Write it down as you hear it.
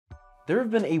There have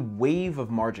been a wave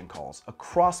of margin calls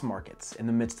across markets in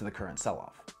the midst of the current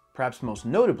sell-off, perhaps most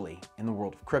notably in the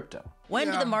world of crypto.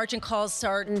 When do the margin calls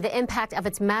start? The impact of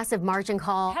its massive margin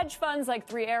call. Hedge funds like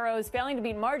Three Arrows failing to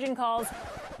beat margin calls.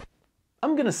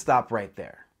 I'm gonna stop right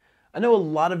there. I know a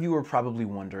lot of you are probably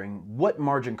wondering what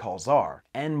margin calls are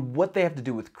and what they have to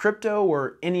do with crypto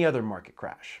or any other market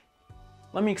crash.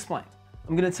 Let me explain.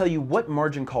 I'm gonna tell you what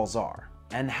margin calls are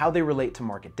and how they relate to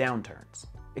market downturns.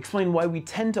 Explain why we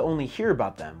tend to only hear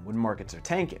about them when markets are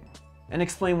tanking, and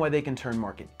explain why they can turn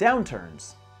market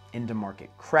downturns into market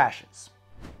crashes.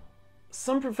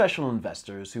 Some professional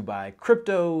investors who buy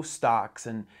crypto, stocks,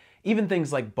 and even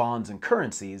things like bonds and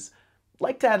currencies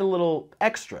like to add a little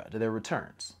extra to their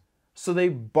returns. So they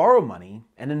borrow money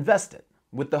and invest it,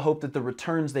 with the hope that the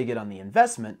returns they get on the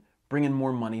investment bring in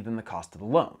more money than the cost of the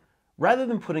loan. Rather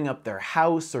than putting up their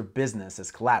house or business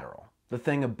as collateral, the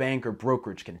thing a bank or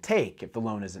brokerage can take if the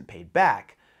loan isn't paid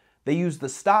back, they use the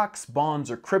stocks,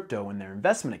 bonds, or crypto in their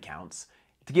investment accounts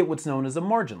to get what's known as a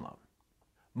margin loan.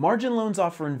 Margin loans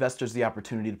offer investors the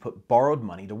opportunity to put borrowed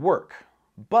money to work,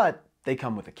 but they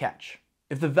come with a catch.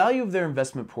 If the value of their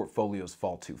investment portfolios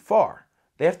fall too far,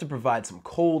 they have to provide some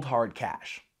cold, hard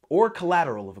cash, or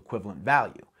collateral of equivalent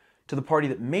value, to the party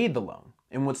that made the loan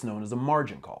in what's known as a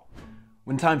margin call.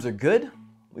 When times are good,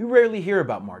 we rarely hear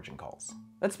about margin calls.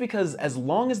 That's because as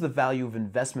long as the value of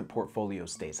investment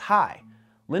portfolios stays high,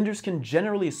 lenders can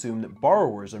generally assume that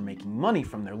borrowers are making money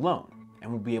from their loan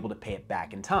and will be able to pay it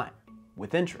back in time,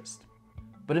 with interest.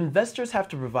 But investors have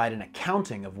to provide an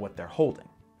accounting of what they're holding,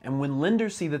 and when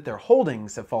lenders see that their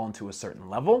holdings have fallen to a certain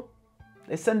level,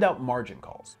 they send out margin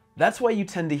calls. That's why you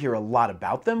tend to hear a lot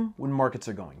about them when markets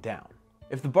are going down.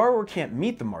 If the borrower can't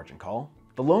meet the margin call,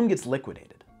 the loan gets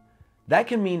liquidated. That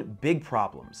can mean big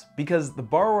problems because the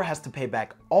borrower has to pay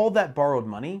back all that borrowed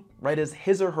money right as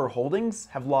his or her holdings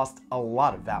have lost a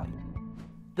lot of value.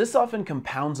 This often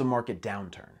compounds a market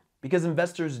downturn because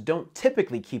investors don't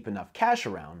typically keep enough cash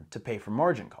around to pay for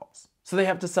margin calls. So they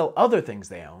have to sell other things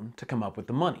they own to come up with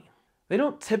the money. They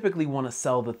don't typically want to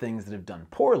sell the things that have done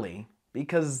poorly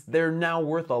because they're now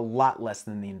worth a lot less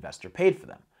than the investor paid for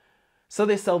them. So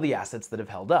they sell the assets that have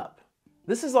held up.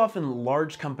 This is often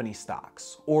large company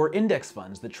stocks or index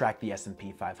funds that track the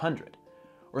S&P 500,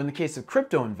 or in the case of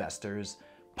crypto investors,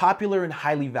 popular and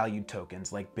highly valued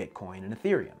tokens like Bitcoin and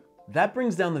Ethereum. That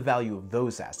brings down the value of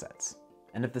those assets,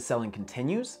 and if the selling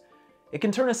continues, it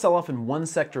can turn a sell-off in one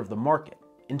sector of the market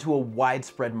into a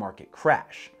widespread market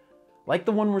crash, like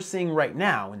the one we're seeing right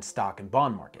now in stock and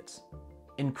bond markets.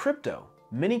 In crypto,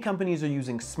 many companies are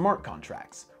using smart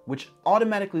contracts, which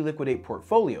automatically liquidate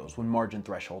portfolios when margin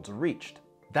thresholds are reached.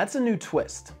 That's a new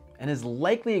twist, and has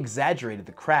likely exaggerated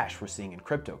the crash we're seeing in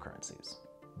cryptocurrencies.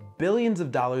 Billions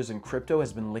of dollars in crypto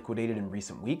has been liquidated in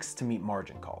recent weeks to meet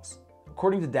margin calls,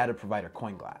 according to data provider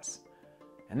CoinGlass,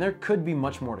 and there could be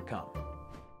much more to come.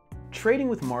 Trading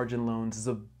with margin loans is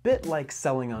a bit like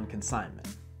selling on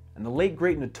consignment, and the late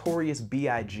great Notorious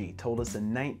B.I.G. told us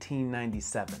in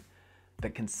 1997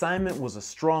 that consignment was a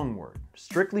strong word,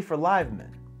 strictly for live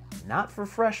men, not for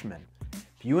freshmen.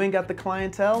 If you ain't got the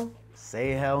clientele,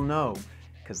 say hell no,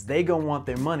 because they gon' want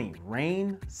their money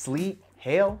rain, sleet,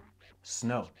 hail,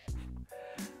 snow.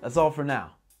 That's all for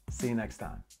now. See you next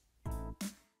time.